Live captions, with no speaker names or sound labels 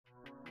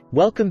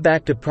Welcome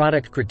back to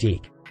Product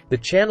Critique, the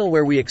channel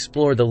where we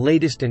explore the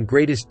latest and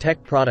greatest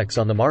tech products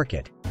on the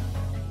market.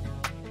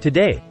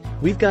 Today,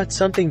 we've got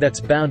something that's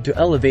bound to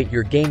elevate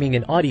your gaming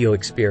and audio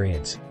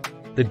experience.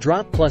 The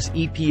Drop Plus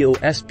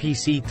EPOS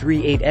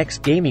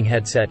PC38X gaming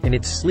headset in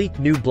its sleek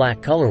new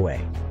black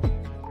colorway.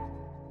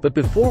 But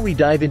before we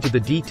dive into the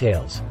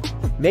details,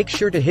 make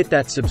sure to hit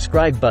that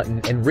subscribe button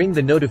and ring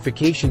the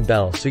notification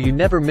bell so you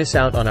never miss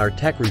out on our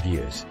tech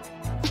reviews.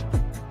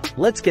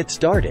 Let's get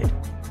started.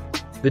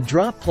 The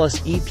Drop Plus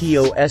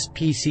EPOS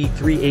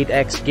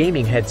PC38X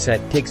gaming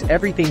headset takes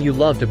everything you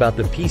loved about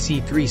the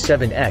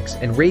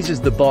PC37X and raises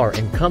the bar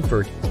in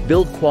comfort,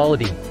 build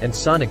quality, and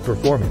sonic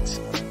performance.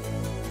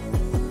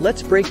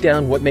 Let's break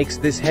down what makes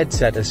this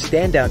headset a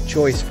standout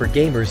choice for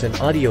gamers and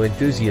audio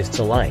enthusiasts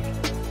alike.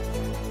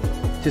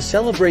 To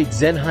celebrate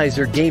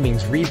Sennheiser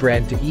Gaming's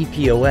rebrand to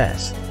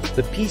EPOS,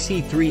 the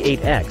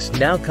PC38X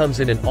now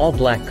comes in an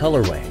all-black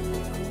colorway.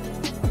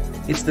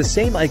 It's the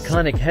same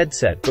iconic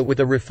headset but with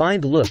a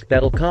refined look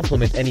that'll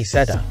complement any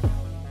setup.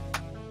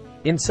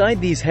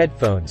 Inside these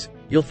headphones,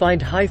 you'll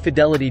find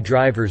high-fidelity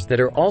drivers that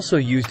are also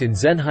used in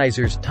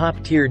Sennheiser's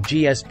top-tier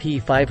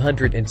GSP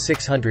 500 and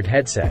 600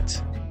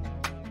 headsets.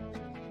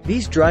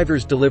 These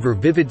drivers deliver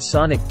vivid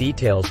sonic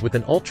details with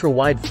an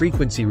ultra-wide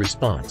frequency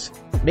response,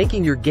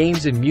 making your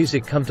games and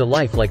music come to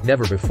life like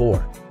never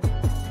before.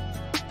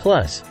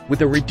 Plus,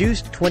 with a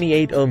reduced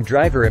 28-ohm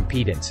driver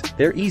impedance,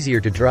 they're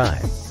easier to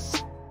drive.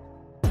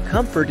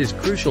 Comfort is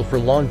crucial for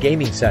long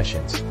gaming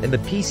sessions, and the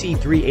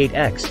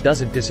PC38X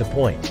doesn't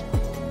disappoint.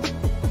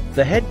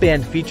 The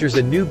headband features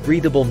a new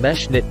breathable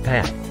mesh knit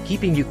pad,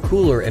 keeping you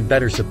cooler and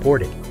better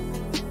supported.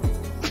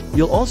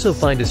 You'll also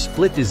find a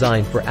split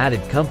design for added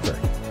comfort.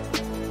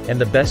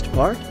 And the best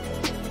part?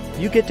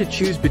 You get to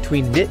choose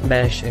between knit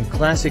mesh and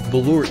classic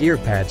velour ear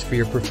pads for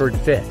your preferred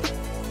fit.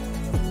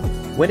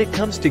 When it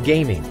comes to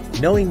gaming,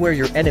 knowing where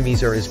your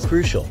enemies are is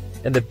crucial,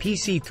 and the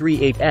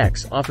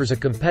PC38X offers a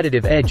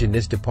competitive edge in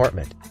this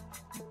department.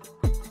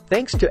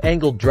 Thanks to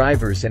angled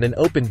drivers and an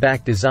open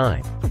back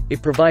design,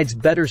 it provides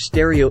better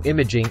stereo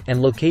imaging and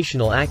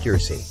locational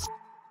accuracy.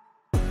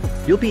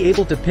 You'll be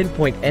able to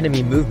pinpoint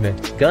enemy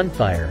movement,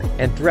 gunfire,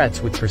 and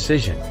threats with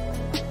precision.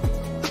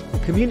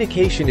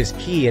 Communication is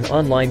key in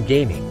online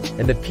gaming,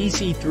 and the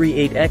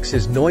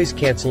PC38X's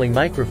noise-canceling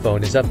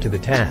microphone is up to the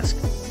task.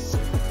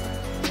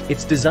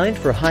 It's designed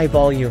for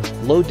high-volume,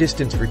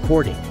 low-distance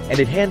recording, and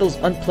it handles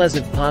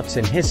unpleasant pops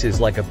and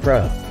hisses like a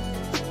pro.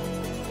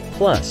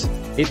 Plus,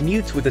 it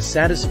mutes with a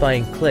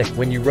satisfying click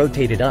when you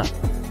rotate it up.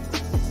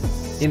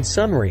 In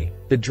summary,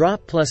 the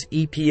Drop Plus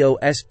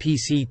EPOS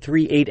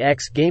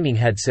PC38X gaming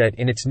headset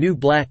in its new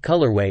black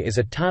colorway is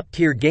a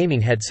top-tier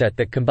gaming headset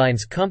that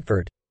combines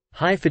comfort,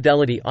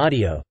 high-fidelity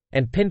audio,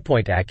 and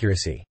pinpoint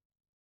accuracy.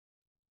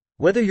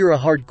 Whether you're a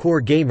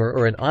hardcore gamer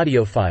or an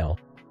audiophile,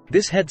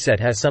 this headset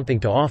has something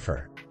to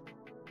offer.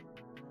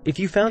 If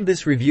you found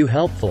this review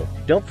helpful,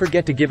 don't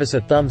forget to give us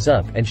a thumbs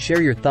up and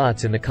share your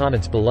thoughts in the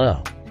comments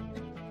below.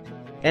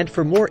 And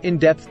for more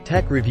in-depth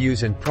tech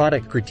reviews and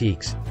product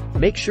critiques,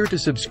 make sure to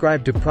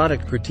subscribe to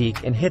Product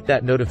Critique and hit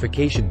that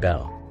notification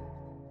bell.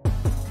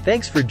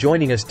 Thanks for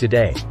joining us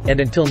today, and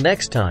until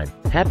next time,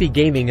 happy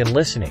gaming and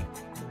listening.